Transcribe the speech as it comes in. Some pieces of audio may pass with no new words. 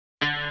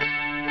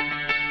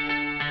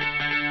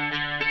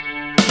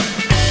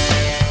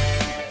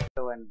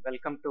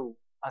welcome to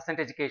Ascent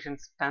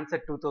Education's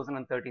TANCET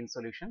 2013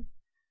 solution.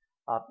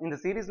 In the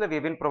series, we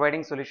have been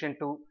providing solution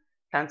to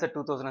TANCET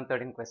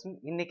 2013 question.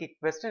 இன்னைக்கு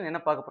question என்ன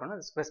பார்க்க போறோம்னா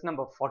question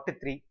number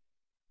 43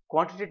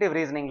 quantitative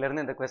reasoning ல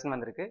இருந்து இந்த question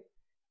வந்திருக்கு.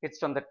 It's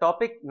on the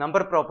topic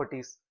number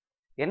properties.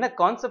 என்ன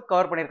concept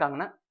cover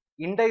பண்ணிருக்காங்கன்னா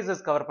indices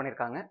cover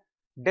பண்ணிருக்காங்க,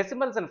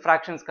 decimals and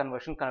fractions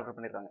conversion cover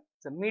பண்ணிருக்காங்க.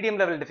 It's a medium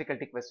level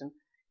difficulty question.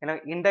 ஏன்னா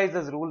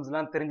indices rules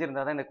எல்லாம்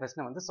தெரிஞ்சிருந்தா தான் இந்த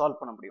question வந்து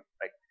சால்வ் பண்ண முடியும்.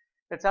 Right.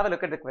 Let's have a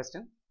look at the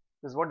question.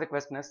 This is what the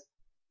question is.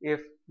 If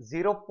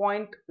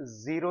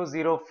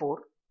 0.004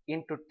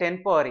 into 10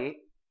 power a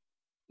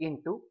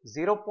into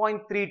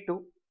 0.32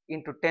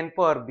 into 10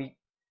 power b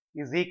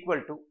is equal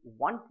to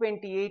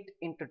 128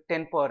 into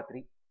 10 power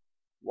 3,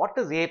 what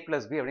is a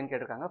plus b அப்படின்னு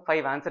கேட்டிருக்காங்க.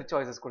 5 answer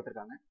choices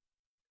கொடுத்திருக்காங்க.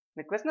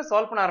 இந்த question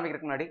solve பண்ண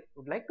ஆரம்பிக்கிறதுக்கு முன்னாடி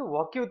would like to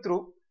walk you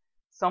through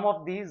some of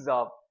these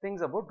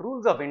things about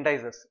rules of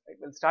indices. Right?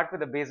 We'll start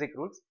with the basic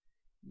rules.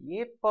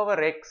 A power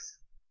x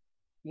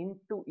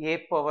into a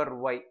power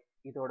y,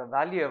 இதோட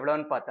value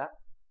எவ்வளவுன்னு பார்த்தா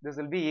this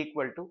will be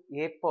equal to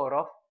a power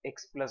of x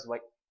plus y.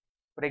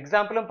 For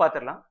example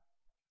பார்த்திடலாம்.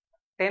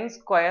 10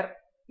 square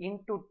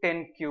into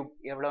 10 cube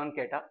எவ்வளவுன்னு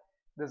கேட்டா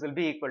this will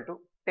be equal to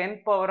 10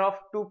 power of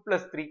 2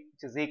 plus 3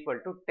 which is equal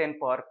to 10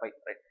 power 5.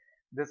 Right?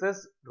 This is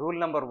rule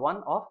number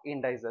 1 of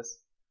indices.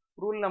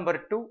 Rule number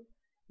 2,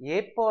 a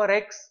power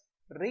x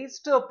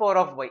raised to a power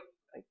of y.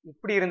 Right?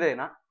 இப்படி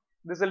இருந்ததுன்னா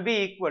this will be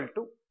equal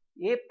to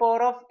a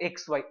power of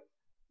xy.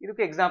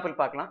 இதுக்கு example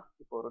பார்க்கலாம்.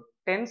 இப்போ ஒரு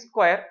 10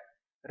 square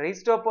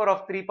raised to a power of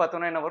 3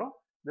 பார்த்தோம்னா என்ன வரும்?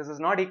 This is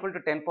not equal to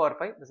 10 power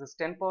 5. This is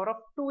 10 power of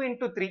 2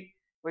 into 3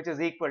 which is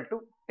equal to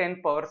 10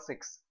 power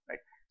 6.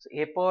 Right? So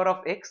a power of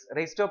x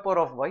raised to a power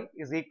of y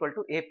is equal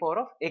to a power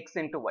of x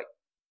into y.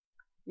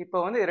 இப்போ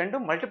வந்து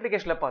ரெண்டும்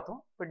மல்டிப்ளிகேஷன்ல பார்த்தோம்.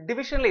 இப்போ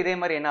டிவிஷன்ல இதே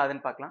மாதிரி என்ன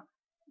ஆகுதுன்னு பார்க்கலாம்.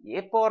 a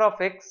power of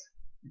x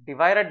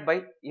divided by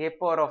a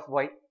power of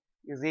y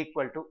is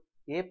equal to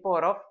a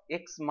power of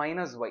x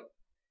minus y.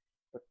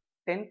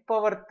 10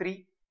 power 3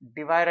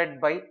 divided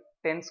by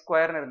 10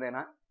 square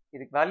இருந்தேன்னா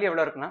இதுக்கு வேல்யூ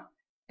எவ்வளவு இருக்குன்னா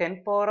 10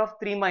 power of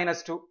 3 minus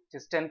 2 which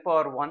is 10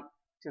 power 1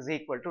 which is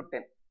equal to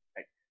 10.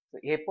 Right? So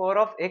a power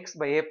of x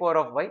by a power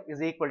of y is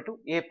equal to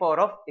a power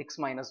of x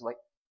minus y.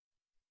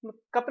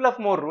 Couple of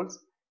more rules.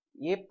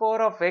 A power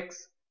of x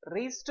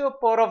raised to a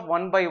power of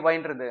 1 by y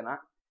இருந்ததுன்னா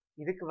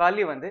இதுக்கு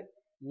value வந்து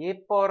a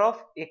power of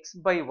x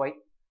by y.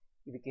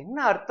 இதுக்கு என்ன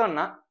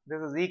அர்த்தம்னா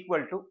this is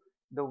equal to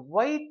the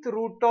yth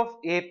root of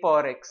a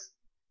power x.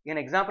 in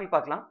example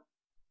பார்க்கலாம்.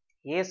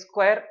 a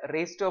square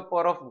raised to a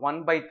power of 1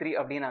 by 3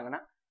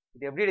 அப்படின்னாங்கன்னா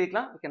இது எப்படி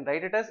எழுதிக்கலாம்? we can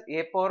write it as a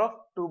power of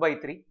 2 by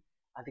 3.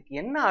 அதுக்கு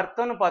என்ன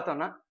அர்த்தம்னு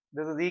பார்த்தோம்னா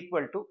this is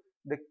equal to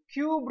the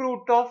cube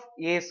root of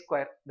a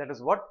square. That is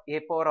what a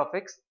power of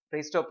x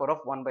raised to a power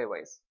of 1 by y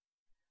is.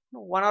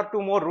 One or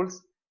two more rules.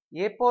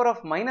 a power of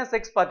minus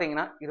x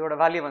பார்த்தீங்கன்னா இதோட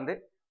value வந்து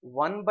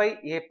 1 by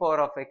a power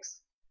of x.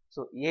 So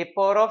a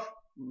power of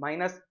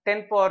minus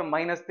 10 power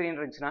minus 3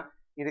 இருந்துச்சுன்னா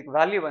இதுக்கு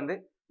value வந்து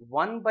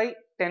 1 by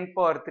 10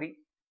 power 3,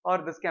 or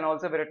this can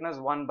also be written as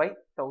 1 by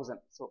 1000.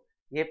 So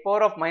a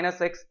power of minus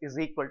x is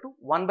equal to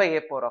 1 by a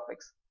power of x.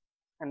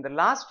 And the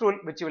last rule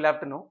which you will have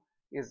to know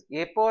is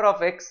a power of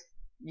x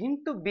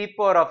into b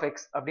power of x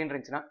அப்படின்னு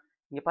இருந்துச்சுன்னா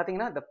இங்க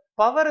பாத்தீங்கன்னா the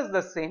power is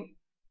the same,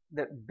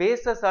 the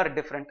bases are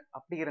different.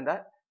 அப்படி இருந்தா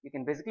you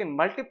can basically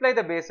multiply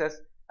the bases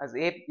as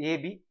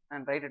ab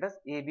and write it as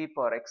ab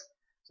power x.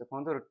 So இப்போ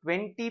வந்து ஒரு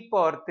 20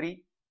 power 3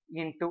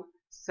 into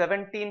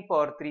 17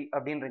 power 3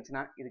 அப்படின்னு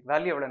இருந்துச்சுன்னா இதுக்கு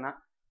value எவ்வளவுன்னா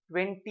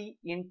 20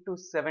 into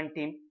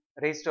 17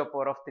 raised to a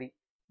power of 3.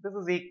 This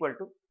is equal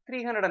to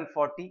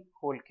 340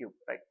 whole cube.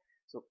 Right?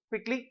 So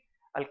quickly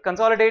I'll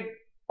consolidate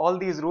all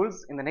these rules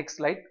in the next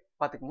slide.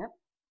 பாத்துக்கங்க.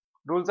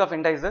 Rules of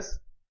indices.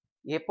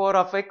 a power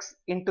of x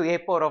into a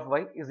power of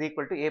y is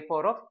equal to a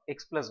power of x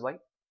plus y.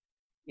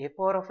 a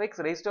power of x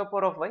raised to a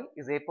power of y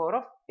is a power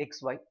of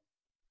xy.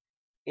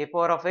 a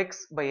power of x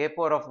by a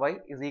power of y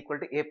is equal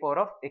to a power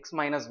of x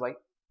minus y.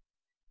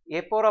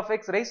 a power of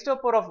x raised to a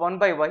power of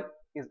 1 by y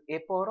is a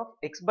power of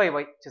x by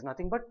y, which is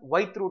nothing but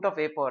yth root of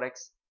a power x.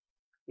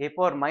 a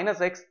power minus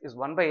x is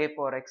 1 by a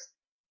power x,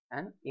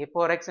 and a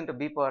power x into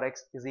b power x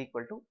is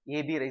equal to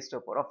ab raised to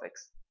a power of x.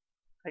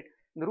 Right?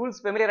 The rules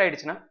familiar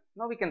ஆயிடுச்சுன்னா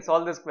now we can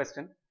solve this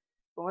question.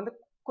 இப்போ வந்து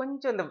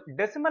கொஞ்சம் இந்த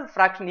decimal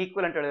fraction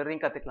equivalent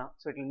எழுதுறதையும் கத்துக்கலாம்.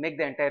 So it will make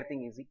the entire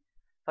thing easy.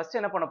 First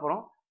என்ன பண்ண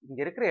போறோம்? இங்க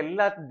இருக்கிற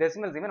எல்லா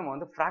decimalsயுமே நம்ம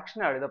வந்து fraction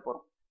எழுத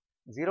போறோம்.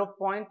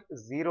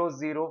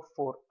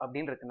 0.004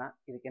 அப்படின்னு இருக்குன்னா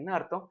இதுக்கு என்ன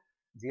அர்த்தம்?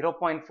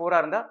 0.4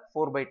 இருந்தா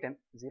 4 by 10,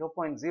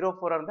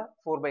 0.04 இருந்தா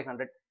 4 by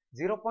 100,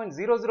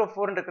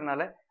 0.004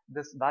 இருக்கிறதுனால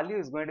this value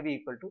is going to be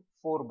equal to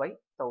 4 by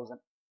 1000.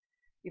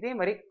 இதே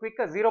மாதிரி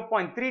குவிக்கா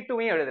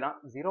 0.32 எழுதலாம்.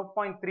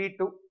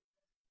 0.32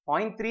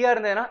 0.3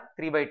 இருந்ததுன்னா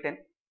 3 by 10,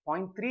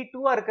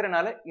 0.32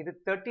 இருக்கிறதுனால இது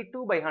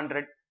 32 by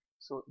 100.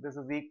 So this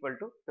is equal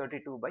to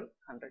 32 by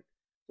 100.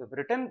 So if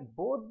written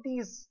both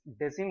these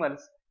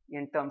decimals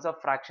in terms of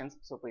fractions,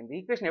 so இப்போ இந்த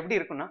ஈக்குவேஷன் எப்படி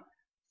இருக்குன்னா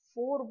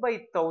 4 by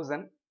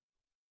 1000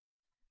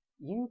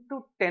 into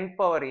 10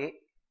 power a,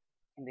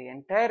 and the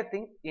entire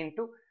thing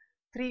into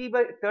 3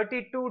 by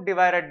 32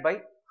 divided by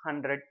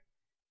 100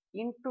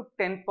 into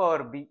 10 power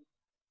b.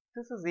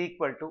 This is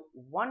equal to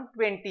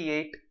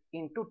 128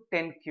 into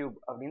 10 cube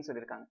அப்படின்னு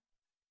சொல்லியிருக்காங்க.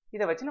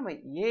 இதை வச்சு நம்ம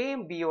a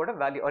b யோட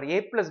value or a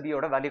plus b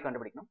யோட வேல்யூ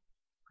கண்டுபிடிக்கணும்.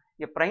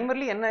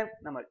 primarily என்ன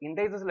நம்ம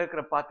இண்டைசஸ்ல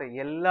இருக்கிற பார்த்த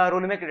எல்லா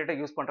ரூலுமே கிட்ட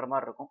யூஸ் பண்ற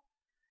மாதிரி இருக்கும்.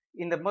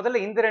 இந்த முதல்ல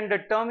இந்த ரெண்டு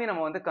டேர்மையும்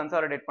நம்ம வந்து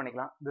கன்சாலிடேட்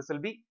பண்ணிக்கலாம். this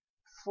will be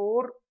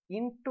 4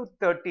 into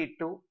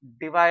 32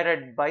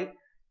 divided by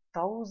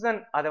 1000.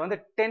 அதை வந்து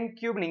 10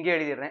 cube நீங்க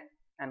எழுதிடுறேன்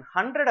and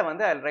 100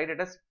 வந்து I'll write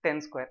it as 10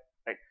 square,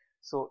 right?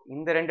 so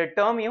இந்த ரெண்டு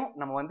டேர்மையும்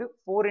நம்ம வந்து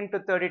 4 into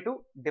 32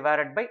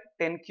 divided by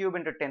 10 cube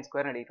into 10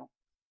 square எழுதிட்டோம்.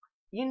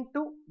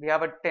 into we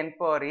have a 10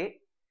 power a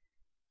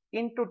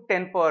into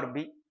 10 power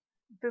b.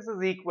 this is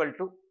equal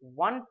to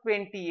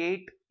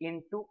 128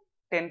 into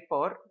 10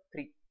 power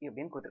 3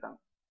 இப்படின்னு கொடுத்துருக்காங்க.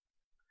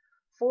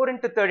 4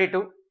 into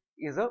 32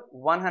 is a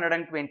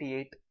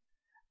 128.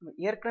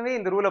 ஏற்கனவே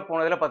இந்த ரூலை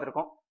போனதுல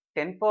பார்த்துருக்கோம்.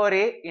 10 power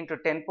a into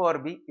 10 power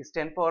b is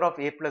 10 power of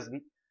a plus b.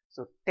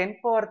 so 10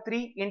 power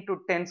 3 into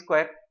 10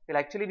 square will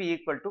actually be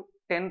equal to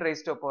 10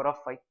 raised to the power of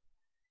 5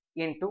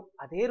 into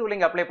அதே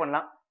ruling apply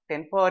பண்ணலாம்.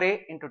 10 power a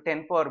into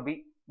 10 power b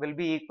will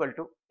be equal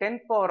to 10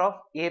 power of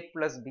a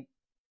plus b.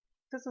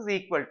 this is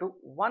equal to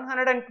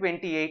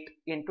 128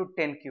 into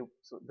 10 cube.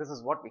 so this is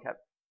what we have.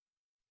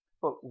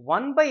 so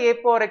 1 by a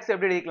power x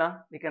எப்படி எழுதிக்கலாம்?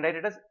 we can write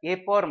it as a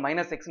power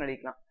minus x னு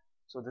எழுதிக்கலாம்.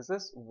 so this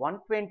is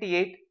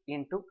 128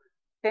 into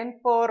 10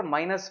 power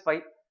minus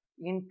 5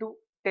 into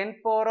 10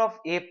 power of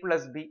a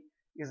plus b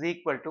is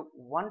equal to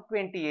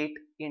 128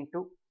 into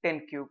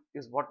 10 cube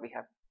is what we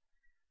have.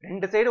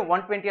 ரெண்டு side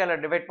 120 ஆல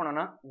divide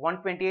பண்ணோம்னா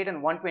 128 and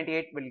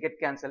 128 will get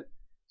cancelled.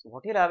 so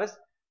what you'll have is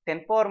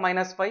 10 power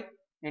minus 5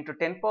 into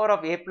 10 power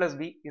of a plus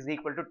b is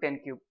equal to 10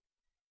 cube.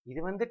 இது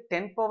வந்து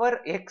 10 power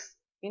x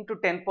into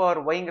 10 power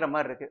y ங்கிற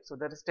மாதிரி இருக்கு. so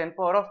that is 10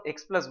 power of x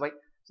plus y.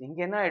 so இங்க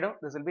என்ன ஆயிடும்?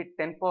 this will be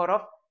 10 power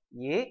of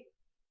a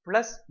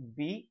plus b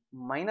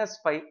minus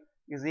 5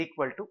 is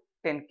equal to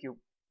 10 cube.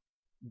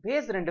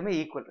 base ரெண்டுமே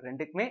equal,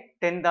 ரெண்டுக்குமே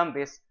 10 தான்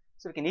base.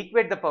 so we can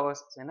equate the powers.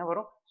 so என்ன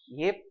வரும்?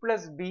 a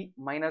plus b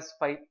minus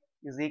 5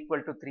 is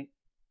equal to 3.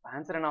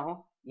 answer என்ன ஆகும்?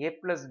 a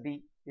plus b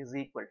is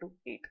equal to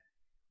 8.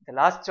 the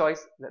last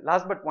choice, the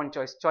last but one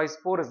choice, choice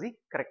 4 is the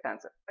correct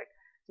answer, right?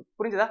 so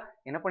புரிஞ்சதா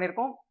என்ன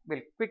பண்ணிருக்கோம்?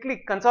 we'll quickly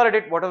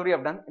consolidate whatever we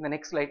have done in the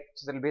next slide.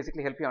 so that will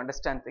basically help you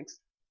understand things.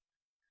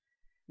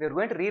 we are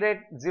going to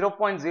rewrite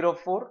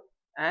 0.04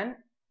 and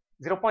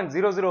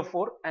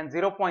 0.004 and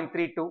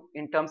 0.32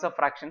 in terms of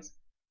fractions.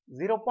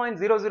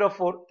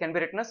 0.004 can be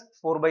written as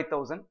 4 by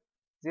 1000.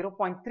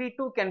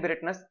 0.32 can be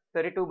written as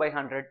 32 by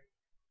 100.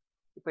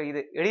 இப்போ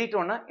இது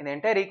எழுதிட்டோம்னா இந்த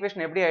entire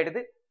equation எப்படி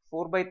ஆயிடுது?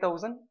 4 by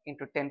 1000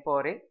 into 10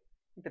 power a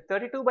into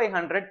 32 by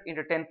 100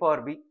 into 10 power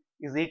b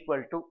is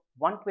equal to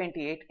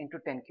 128 into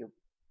 10 cube.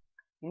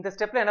 இந்த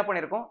ஸ்டெப்ல என்ன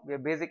பண்ணிருக்கோம்? we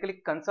have basically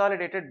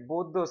consolidated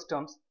both those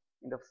terms.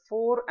 இந்த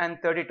 4 and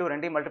 32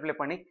 ரெண்டையும் மல்டிப்ளை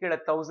பண்ணி கீழே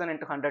 1000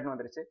 into 100 னு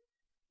வந்துருச்சு.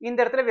 இந்த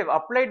இடத்துல we have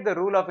applied the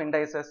rule of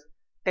indices.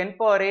 10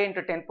 power a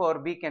into 10 power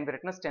b can be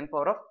written as 10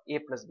 power of a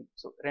plus b.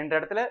 so ரெண்டு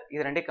இடத்துல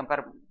இது ரெண்டையும்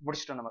கம்பேர்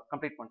முடிச்சிட்டோம், நம்ம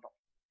கம்ப்ளீட் பண்ணிட்டோம்.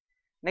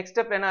 நெக்ஸ்ட்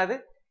ஸ்டெப் என்னது?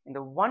 இந்த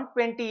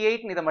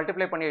 128 இதை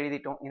மல்டிப்ளை பண்ணி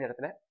எழுதிட்டோம். இந்த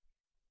இடத்துல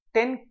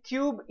 10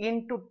 cube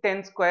into 10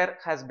 square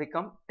has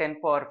become 10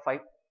 power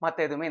 5. மத்த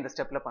எதுவுமே இந்த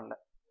ஸ்டெப்ல பண்ணல.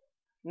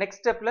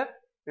 நெக்ஸ்ட் ஸ்டெப்ல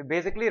we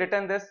basically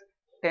written this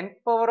 10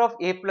 power of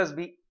a plus b.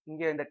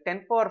 இங்க இந்த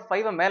 10 power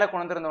 5 மேல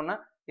கொண்டு வந்திருந்தோம்னா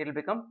it will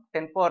become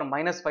 10 power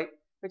minus 5,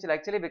 which will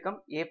actually become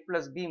a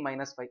plus b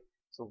minus 5.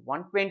 so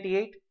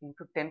 128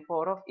 into 10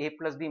 power of a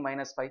plus b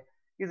minus 5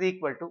 is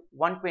equal to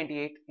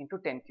 128 into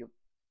 10 cube.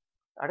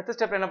 அடுத்த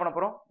ஸ்டெப்ல என்ன பண்ண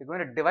போறோம்? we are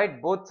going to divide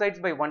both sides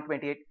by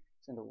 128.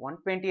 so இந்த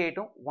 128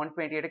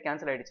 128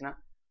 cancel ஆயிடுச்சுனா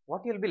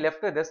what you will be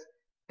left with is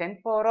 10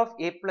 power of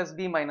a plus b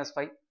minus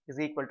 5 is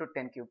equal to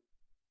 10 cube.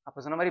 அப்போ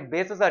சொன்ன மாதிரி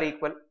bases are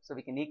equal, so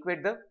we can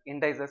equate the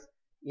indices.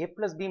 a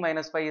plus b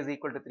minus 5 is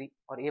equal to 3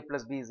 or a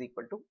plus b is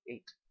equal to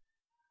 8.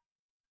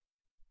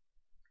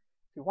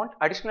 If you want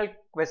additional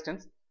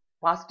questions,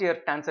 past year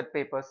TANCET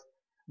papers,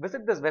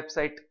 visit this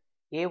website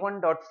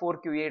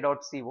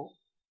a1.4qa.co.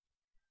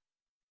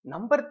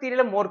 number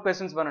theory more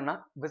questions வேணும்னா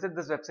visit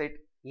this website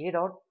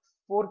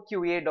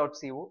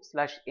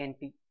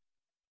a.4qa.co/nt.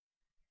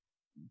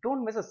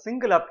 don't miss a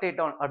single update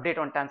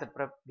on TANCET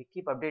prep. we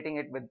keep updating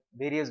it with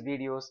various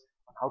videos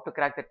on how to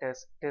crack the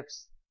test, tips,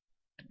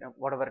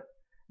 whatever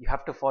you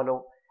have to follow,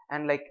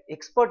 and like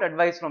expert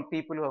advice from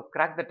people who have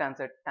cracked the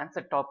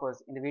TANCET toppers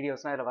in the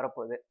videos na idla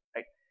varapodhu,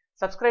 right?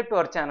 subscribe to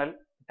our channel.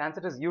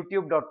 TANCET is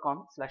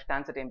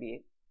youtube.com/TANCETMBA.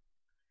 if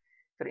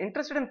you're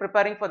interested in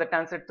preparing for the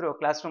TANCET through a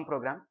classroom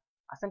program,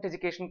 Ascent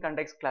Education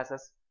conducts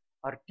classes.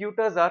 our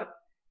tutors are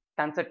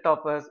TANCET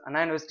toppers, Anna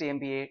University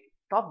MBA,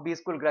 top B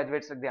school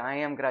graduates like the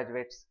IIM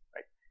graduates,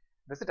 right?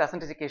 visit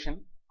Ascent Education.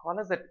 call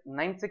us at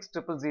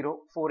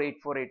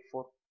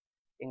 9600048484.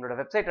 எங்களோட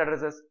website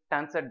address is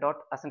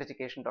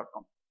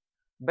tancet.ascenteducation.com.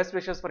 best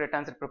wishes for your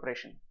TANCET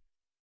preparation.